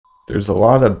there's a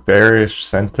lot of bearish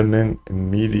sentiment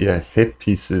and media hit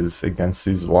pieces against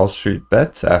these Wall Street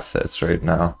bets assets right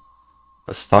now.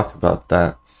 Let's talk about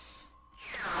that.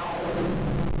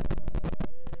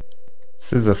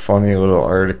 This is a funny little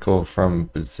article from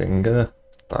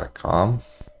bazinga.com.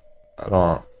 I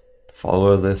don't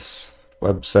follow this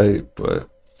website, but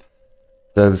it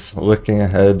says, looking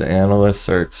ahead, analysts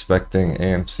are expecting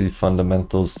AMC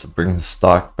fundamentals to bring the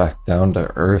stock back down to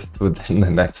earth within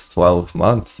the next 12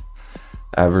 months.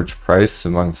 Average price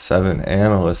among 7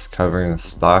 analysts covering the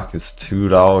stock is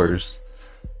 $2,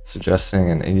 suggesting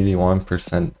an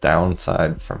 81%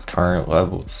 downside from current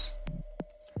levels.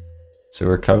 So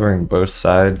we're covering both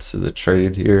sides of the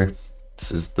trade here.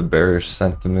 This is the bearish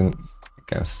sentiment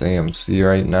against AMC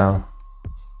right now.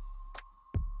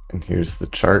 And here's the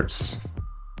charts.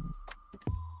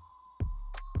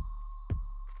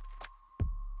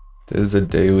 This is a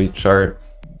daily chart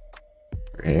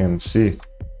for AMC.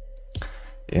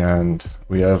 And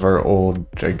we have our old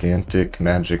gigantic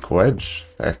magic wedge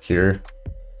back here.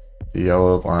 The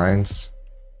yellow lines.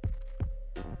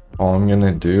 All I'm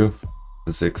gonna do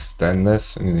is extend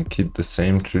this. I'm gonna keep the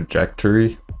same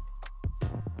trajectory.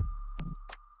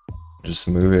 Just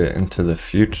move it into the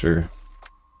future.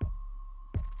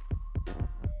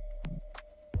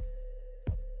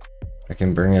 I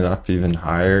can bring it up even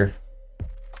higher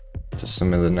to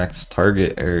some of the next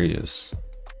target areas.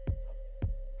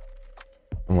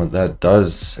 And what that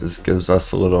does is gives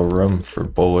us a little room for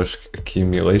bullish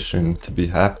accumulation to be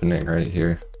happening right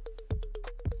here.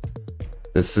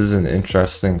 This is an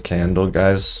interesting candle,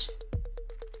 guys.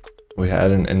 We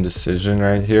had an indecision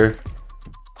right here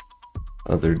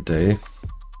the other day.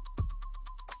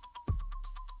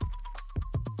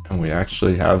 And we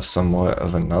actually have somewhat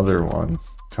of another one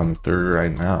come through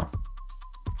right now.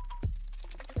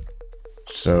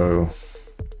 So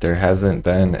there hasn't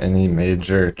been any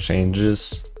major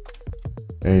changes,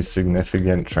 any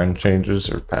significant trend changes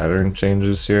or pattern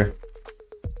changes here.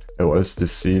 It was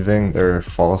deceiving. There are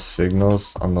false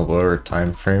signals on the lower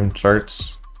time frame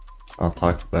charts. I'll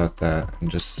talk about that in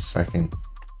just a second.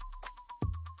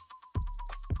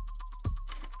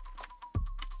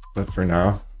 But for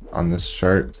now, on this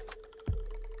chart,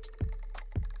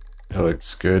 it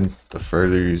looks good the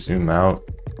further you zoom out.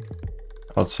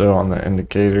 Also on the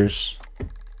indicators,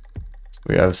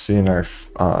 we have seen our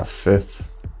fifth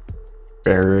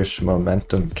bearish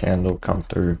momentum candle come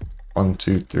through. 1,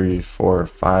 2, 3, 4,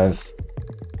 5.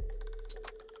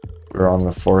 We were on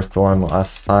the fourth one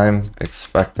last time,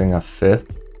 expecting a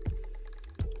fifth.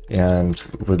 And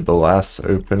with the last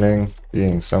opening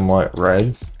being somewhat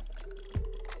red,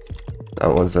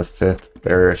 that was a fifth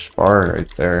bearish bar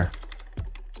right there.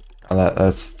 Now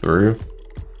that's through.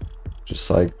 Just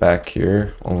like back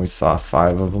here when we saw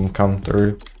 5 of them come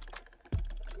through.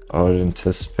 I would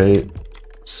anticipate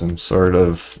some sort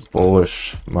of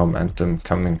bullish momentum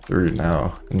coming through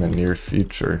now in the near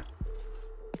future.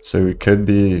 So we could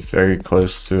be very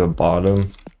close to a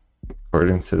bottom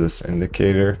according to this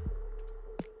indicator.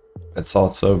 It's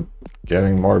also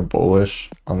getting more bullish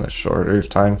on the shorter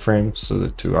time frame. So the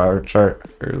 2-hour chart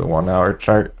or the 1-hour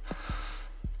chart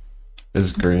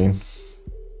is green.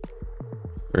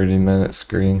 30 minutes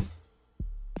green.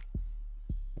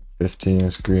 15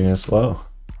 is green as well.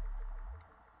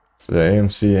 So the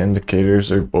AMC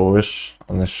indicators are bullish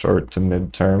on the short to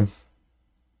mid-term.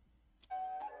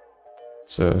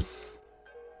 So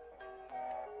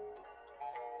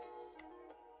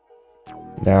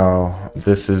now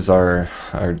this is our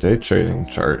day trading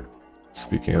chart.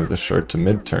 Speaking of the short to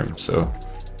mid-term, so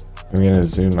I'm going to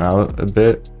zoom out a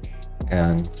bit,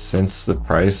 and since the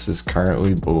price is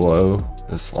currently below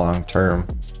this long-term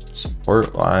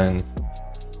support line,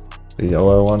 the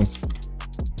yellow one,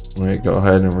 I'm going to go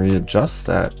ahead and readjust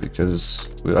that because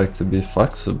we like to be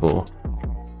flexible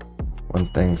when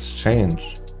things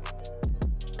change.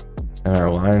 And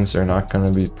our lines are not going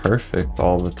to be perfect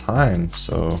all the time,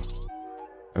 so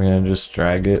I'm going to just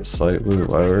drag it slightly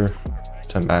lower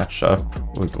to match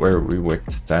up with where we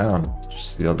wicked down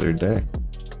just the other day.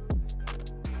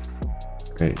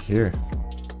 Right here.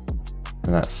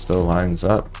 And that still lines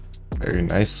up very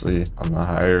nicely on the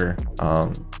higher,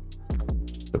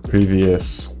 the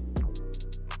previous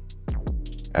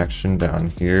action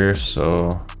down here.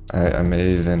 So I may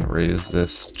even raise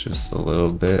this just a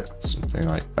little bit, something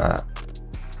like that.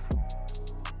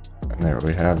 And there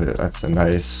we have it. That's a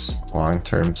nice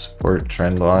long-term support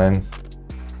trend line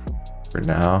for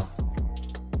now.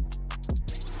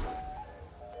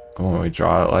 And when we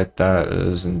draw it like that, it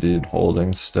is indeed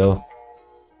holding still.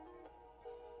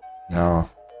 Now,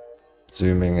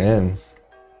 zooming in,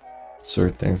 so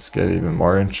things get even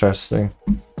more interesting.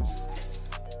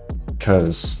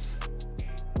 because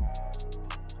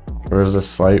there was a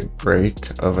slight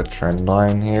break of a trend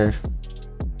line here,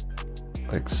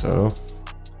 like so,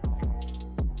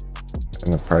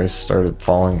 and the price started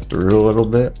falling through a little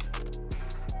bit.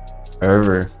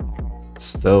 However,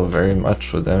 still very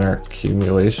much within our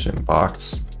accumulation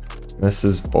box. This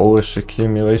is bullish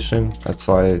accumulation, that's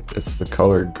why it's the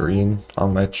color green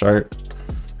on my chart.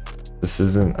 This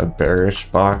isn't a bearish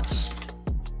box,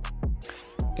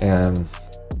 and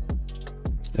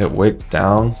it wicked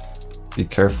down. Be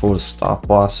careful with stop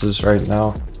losses right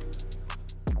now.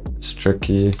 It's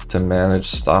tricky to manage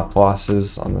stop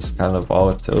losses on this kind of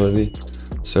volatility.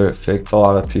 So it faked a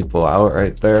lot of people out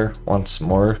right there once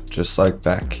more, just like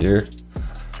back here.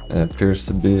 And it appears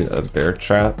to be a bear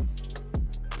trap.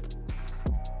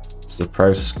 So the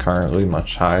price is currently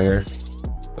much higher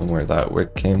than where that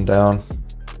wick came down.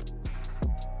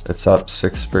 It's up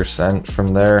 6% from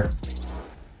there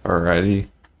already.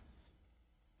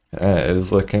 And it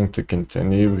is looking to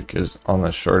continue because on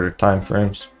the shorter time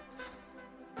frames,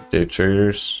 day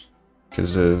traders,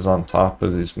 because it is on top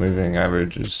of these moving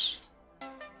averages.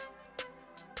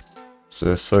 So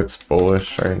this looks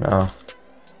bullish right now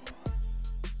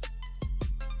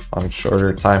on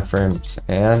shorter time frames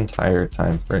and higher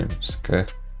time frames. Okay,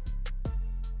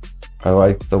 I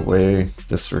like the way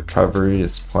this recovery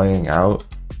is playing out.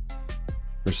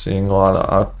 We're seeing a lot of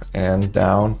up and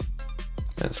down.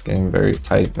 It's getting very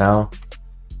tight now,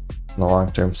 and the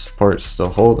long-term support is still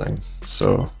holding,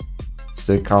 so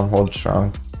stay calm, hold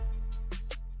strong.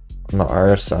 On the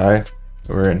RSI,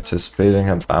 we're anticipating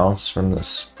a bounce from the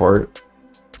support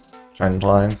trend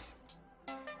line.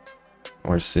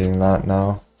 We're seeing that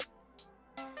now.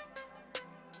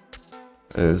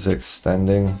 It is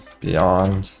extending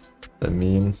beyond the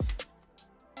mean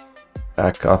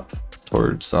back up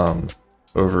towards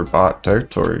overbought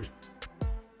territory.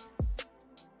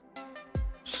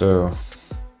 So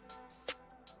if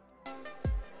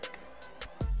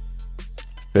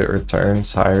it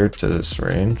returns higher to this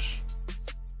range,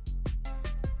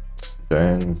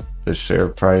 then the share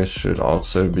price should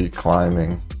also be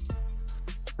climbing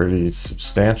pretty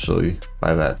substantially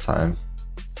by that time.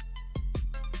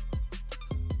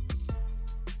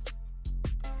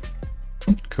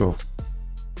 Cool.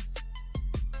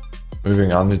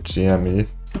 Moving on to GME.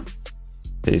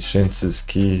 Patience is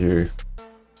key here.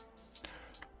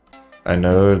 I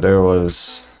know there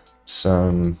was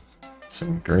some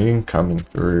green coming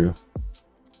through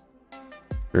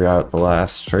throughout the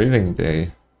last trading day.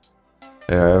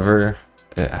 However,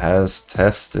 it has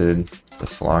tested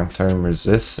this long-term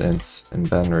resistance and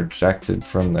been rejected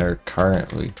from there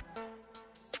currently.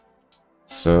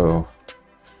 So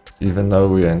even though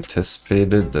we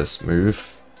anticipated this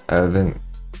move, I haven't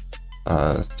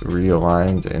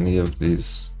realigned any of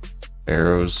these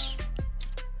arrows.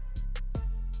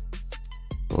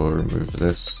 We'll remove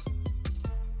this.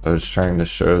 I was trying to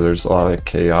show there's a lot of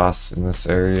chaos in this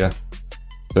area.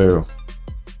 So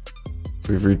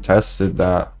we've retested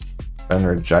that, been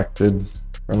rejected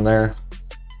from there.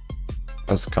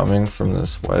 That's coming from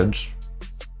this wedge.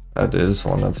 That is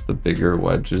one of the bigger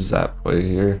wedges at play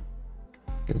here.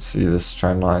 You can see this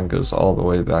trend line goes all the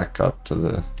way back up to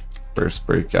the first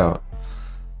breakout.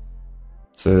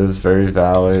 So it is very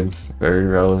valid, very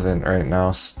relevant right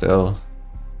now still.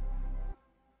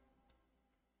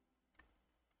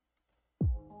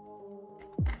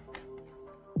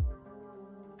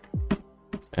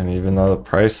 And even though the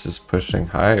price is pushing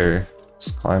higher,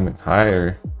 it's climbing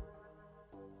higher,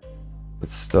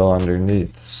 it's still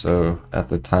underneath. So at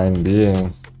the time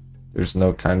being, there's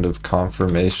no kind of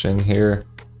confirmation here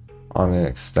on an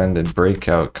extended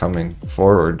breakout coming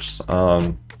forwards.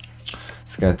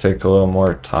 It's going to take a little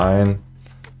more time.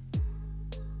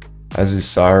 As you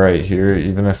saw right here,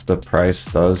 even if the price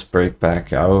does break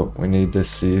back out, we need to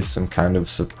see some kind of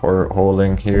support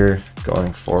holding here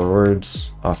going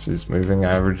forwards off these moving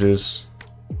averages.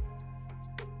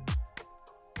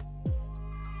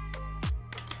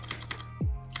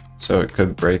 So it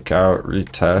could break out,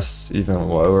 retest even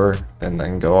lower, and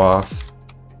then go off.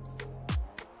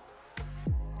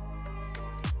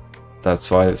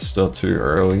 That's why it's still too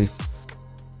early.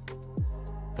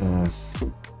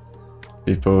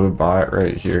 People who bought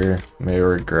right here may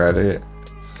regret it.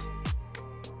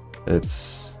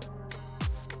 It's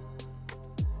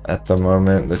at the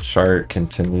moment the chart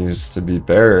continues to be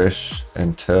bearish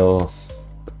until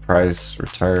the price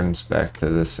returns back to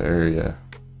this area,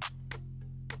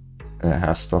 and it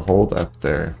has to hold up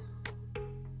there.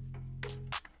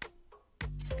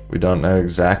 We don't know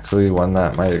exactly when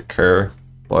that might occur,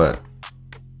 but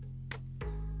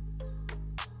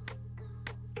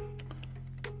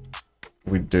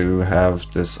we do have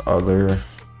this other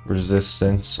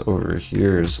resistance over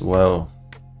here as well.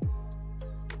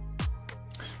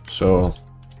 So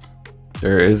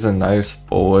there is a nice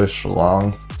bullish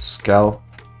long scalp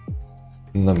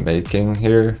in the making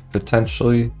here,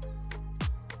 potentially,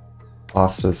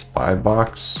 off this buy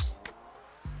box.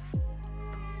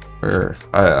 Or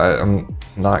I'm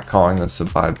not calling this a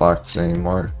buy box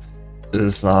anymore. It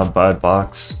is not a buy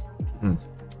box. It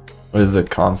is a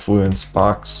confluence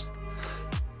box.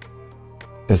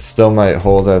 It still might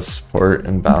hold as support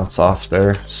and bounce off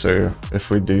there. So if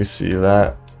we do see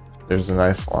that, there's a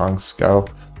nice long scalp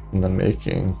in the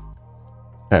making,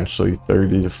 potentially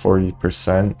 30 to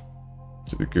 40%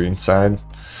 to the green side.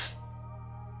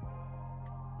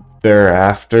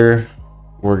 Thereafter,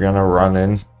 we're gonna run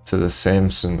into the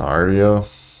same scenario.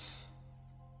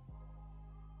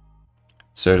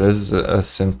 So it is a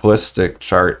simplistic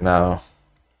chart now.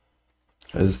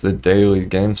 Is the daily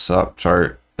GameStop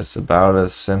chart. It's about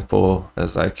as simple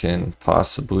as I can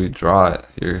possibly draw it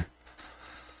here.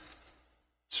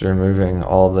 So removing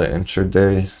all the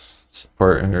intraday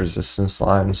support and resistance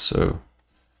lines, so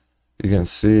you can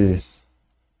see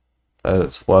that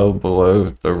it's well below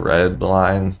the red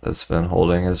line that's been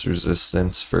holding as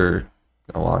resistance for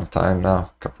a long time now,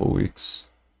 a couple weeks.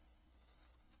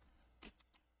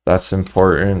 That's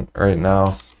important right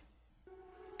now.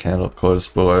 Candle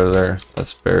closed below there,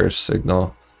 that's bearish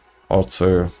signal.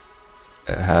 Also,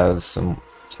 it has some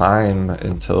time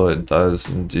until it does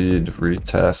indeed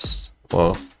retest.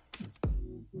 Well,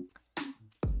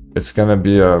 it's gonna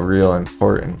be a real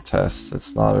important test.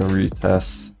 It's not a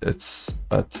retest, it's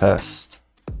a test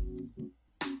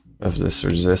of this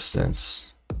resistance.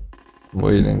 I'm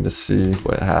waiting to see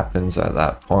what happens at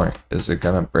that point. Is it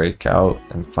gonna break out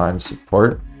and find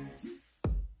support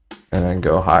and then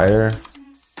go higher?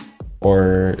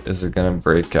 Or is it gonna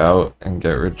break out and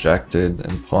get rejected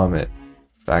and plummet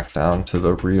back down to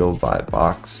the real buy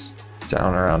box,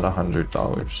 down around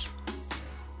 $100?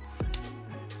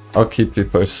 I'll keep you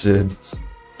posted.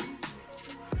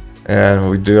 And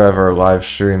we do have our live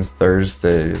stream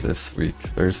Thursday this week,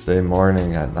 Thursday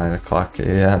morning at 9 o'clock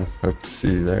a.m. Hope to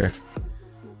see you there.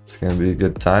 It's gonna be a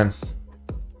good time.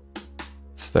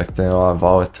 Expecting a lot of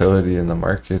volatility in the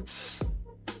markets.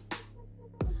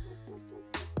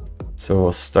 So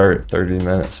we'll start 30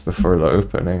 minutes before the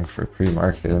opening for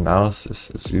pre-market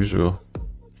analysis as usual.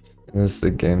 And this is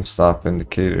the GameStop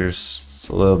indicators. It's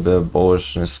a little bit of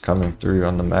bullishness coming through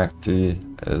on the MACD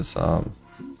as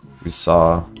we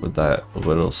saw with that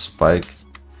little spike.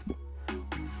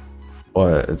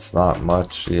 But it's not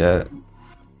much yet.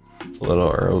 It's a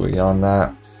little early on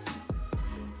that.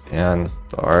 And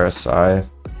the RSI,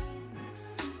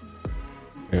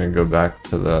 I'm gonna go back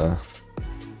to the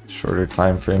shorter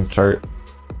time frame chart.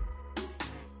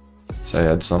 So I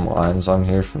had some lines on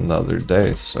here from the other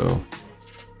day. So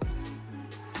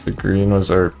the green was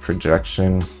our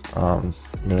projection. I'm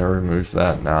gonna remove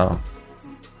that now.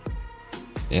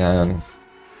 And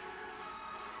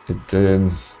it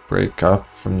did break up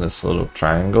from this little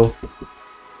triangle.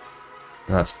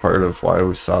 And that's part of why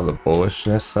we saw the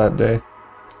bullishness that day.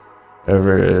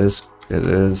 However, it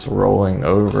is rolling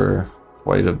over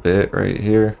quite a bit right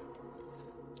here.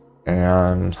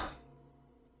 And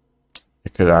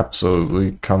it could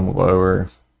absolutely come lower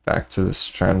back to this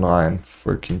trend line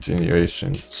for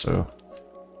continuation. So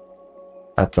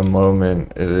at the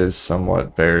moment, it is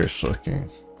somewhat bearish looking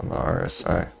on the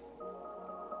RSI.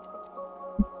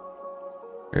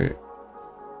 Great.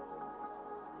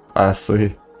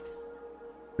 Lastly,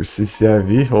 for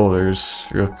CCIV holders,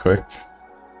 real quick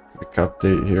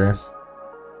update here.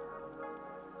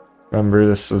 Remember,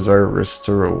 this was our risk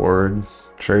to reward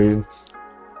trade.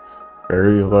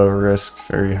 Very low risk,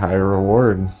 very high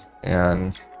reward.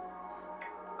 And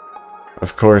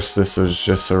of course, this was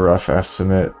just a rough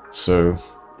estimate. So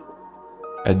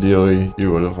ideally,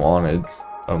 you would have wanted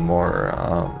a more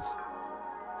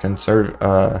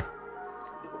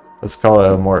let's call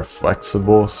it a more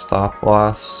flexible stop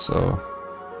loss. So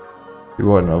you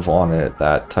wouldn't have wanted it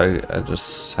that tight. I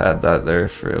just had that there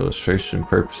for illustration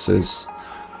purposes.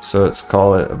 So let's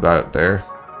call it about there.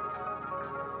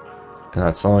 And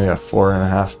that's only a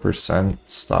 4.5%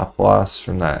 stop loss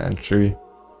from that entry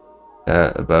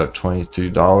at about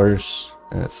 $22.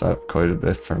 And it's up quite a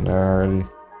bit from there already.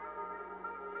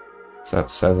 It's up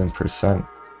 7%.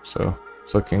 So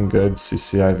it's looking good.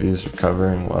 CCIV is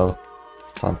recovering well.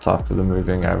 It's on top of the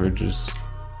moving averages.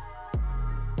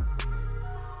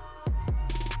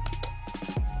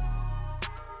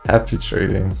 Happy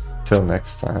trading. Till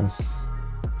next time.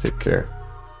 Take care.